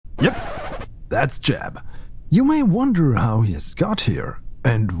that's Jab. You may wonder how he has got here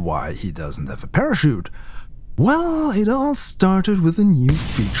and why he doesn't have a parachute. Well, it all started with a new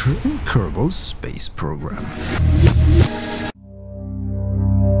feature in Kerbal Space Program.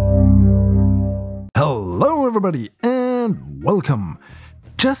 Hello everybody and welcome!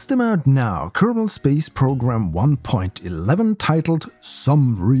 Just about now, Kerbal Space Program 1.11, titled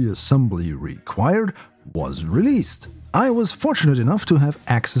Some Reassembly Required, was released. I was fortunate enough to have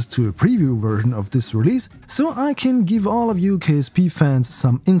access to a preview version of this release, so I can give all of you KSP fans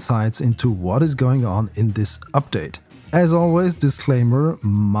some insights into what is going on in this update. As always, disclaimer,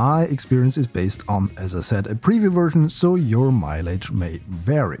 my experience is based on, as I said, a preview version, so your mileage may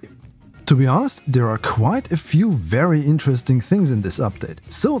vary. To be honest, there are quite a few very interesting things in this update,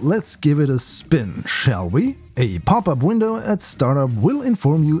 so let's give it a spin, shall we? A pop-up window at startup will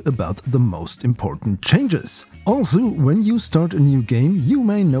inform you about the most important changes. Also, when you start a new game, you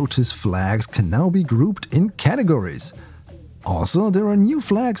may notice flags can now be grouped in categories. Also, there are new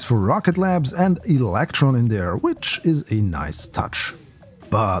flags for Rocket Labs and Electron in there, which is a nice touch.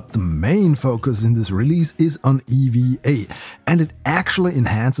 But the main focus in this release is on EVA, and it actually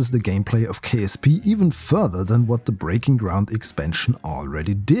enhances the gameplay of KSP even further than what the Breaking Ground expansion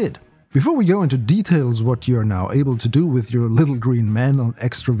already did. Before we go into details what you are now able to do with your little green man on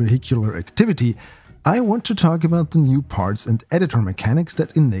extravehicular activity, I want to talk about the new parts and editor mechanics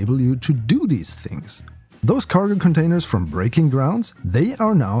that enable you to do these things. Those cargo containers from Breaking Grounds, they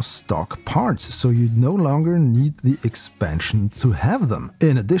are now stock parts, so you no longer need the expansion to have them.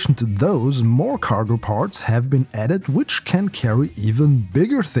 In addition to those, more cargo parts have been added which can carry even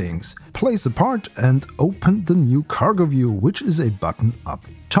bigger things. Place a part and open the new cargo view, which is a button up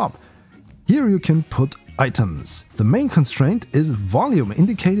top. Here you can put items. The main constraint is volume,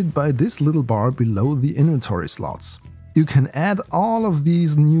 indicated by this little bar below the inventory slots. You can add all of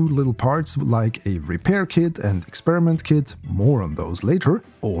these new little parts like a repair kit and experiment kit, more on those later,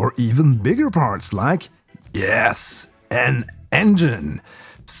 or even bigger parts like, yes, an engine.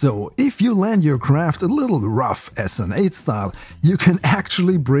 So if you land your craft a little rough SN8 style, you can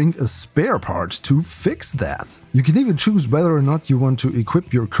actually bring a spare part to fix that. You can even choose whether or not you want to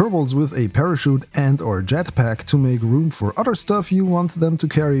equip your Kerbals with a parachute and or jetpack to make room for other stuff you want them to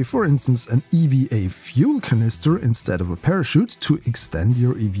carry, for instance an EVA fuel canister instead of a parachute to extend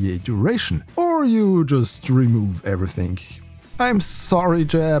your EVA duration. Or you just remove everything. I'm sorry,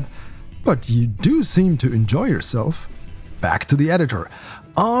 Jab, but you do seem to enjoy yourself. Back to the editor.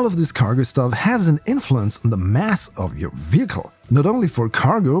 All of this cargo stuff has an influence on the mass of your vehicle, not only for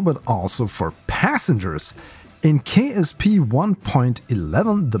cargo but also for passengers. In KSP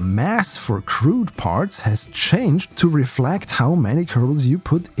 1.11, the mass for crewed parts has changed to reflect how many Kerbals you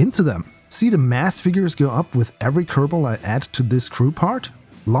put into them. See the mass figures go up with every Kerbal I add to this crew part?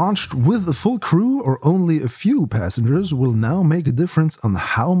 Launched with a full crew or only a few passengers will now make a difference on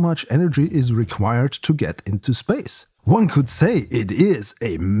how much energy is required to get into space. One could say it is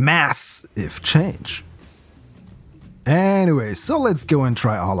a massive change. Anyway, so let's go and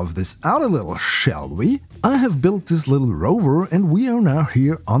try all of this out a little, shall we? I have built this little rover and we are now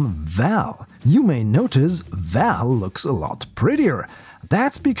here on Val. You may notice Val looks a lot prettier.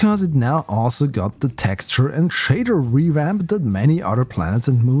 That's because it now also got the texture and shader revamp that many other planets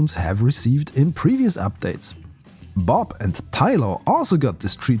and moons have received in previous updates. Bob and Tidal also got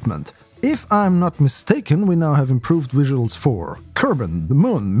this treatment. If I'm not mistaken, we now have improved visuals for Kerbin, the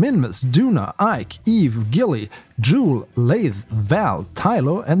Moon, Minmus, Duna, Ike, Eve, Gilly, Jewel, Lathe, Val,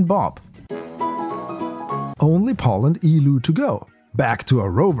 Tylo and Bob. Only Paul and Elu to go. Back to our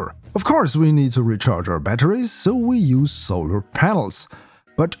rover. Of course we need to recharge our batteries, so we use solar panels.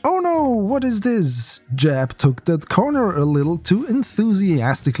 But oh no, what is this? Jab took that corner a little too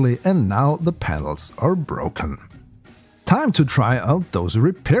enthusiastically and now the panels are broken. Time to try out those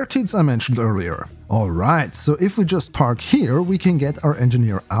repair kits I mentioned earlier. Alright, so if we just park here, we can get our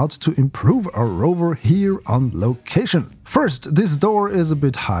engineer out to improve our rover here on location. First, this door is a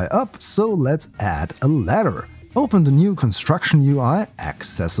bit high up, so let's add a ladder. Open the new construction UI,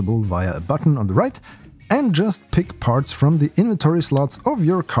 accessible via a button on the right, and just pick parts from the inventory slots of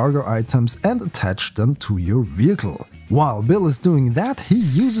your cargo items and attach them to your vehicle. While Bill is doing that, he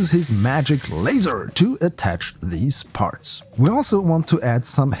uses his magic laser to attach these parts. We also want to add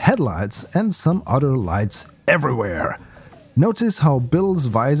some headlights and some other lights everywhere. Notice how Bill's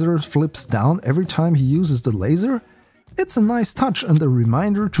visor flips down every time he uses the laser? It's a nice touch and a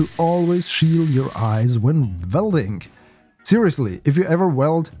reminder to always shield your eyes when welding. Seriously, if you ever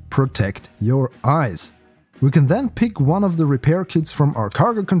weld, protect your eyes. We can then pick one of the repair kits from our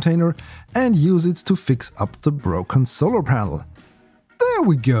cargo container and use it to fix up the broken solar panel. There There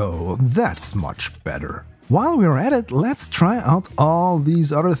we go, that's much better. While we're at it, let's try out all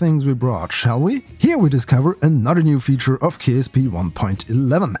these other things we brought, shall we? Here we discover another new feature of KSP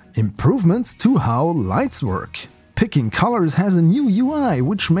 1.11, improvements to how lights work. Picking colors has a new UI,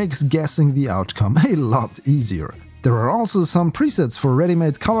 which makes guessing the outcome a lot easier. There are also some presets for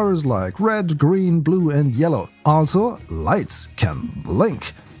ready-made colors like red, green, blue and yellow. Also, lights can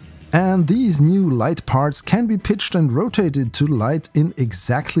blink. And these new light parts can be pitched and rotated to light in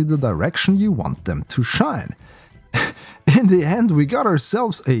exactly the direction you want them to shine. In the end, we got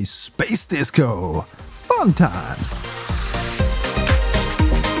ourselves a space disco! Fun times!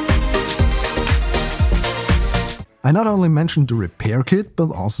 I not only mentioned the repair kit, but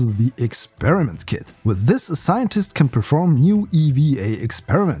also the experiment kit. With this, a scientist can perform new EVA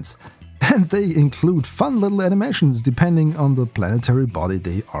experiments. And they include fun little animations depending on the planetary body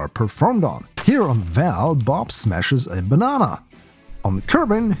they are performed on. Here on Val, Bob smashes a banana. On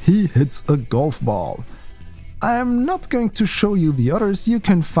Kerbin, he hits a golf ball. I'm not going to show you the others, you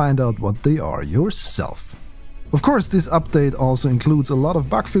can find out what they are yourself. Of course, this update also includes a lot of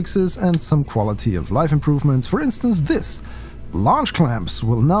bug fixes and some quality of life improvements. For instance, this. Launch clamps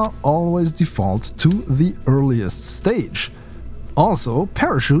will now always default to the earliest stage. Also,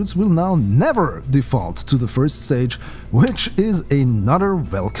 parachutes will now never default to the first stage, which is another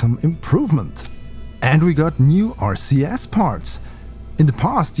welcome improvement. And we got new RCS parts. In the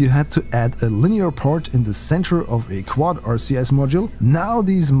past, you had to add a linear port in the center of a quad RCS module. Now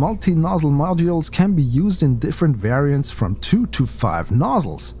these multi-nozzle modules can be used in different variants from 2 to 5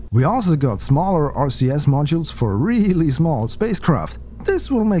 nozzles. We also got smaller RCS modules for really small spacecraft.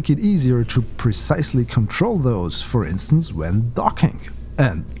 This will make it easier to precisely control those, for instance when docking.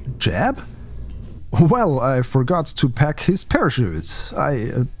 And Jab? Well, I forgot to pack his parachutes. I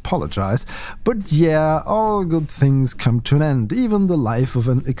apologize. But yeah, all good things come to an end, even the life of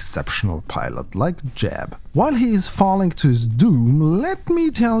an exceptional pilot like Jab. While he is falling to his doom, let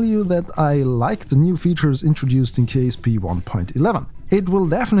me tell you that I like the new features introduced in KSP 1.11. It will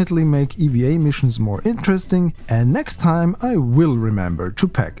definitely make EVA missions more interesting, and next time I will remember to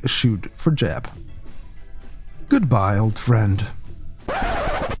pack a chute for Jab. Goodbye, old friend.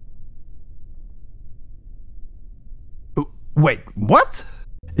 Wait, what?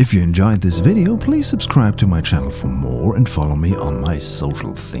 If you enjoyed this video, please subscribe to my channel for more and follow me on my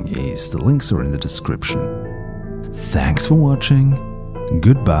social thingies. The links are in the description. Thanks for watching.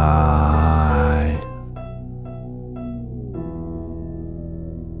 Goodbye.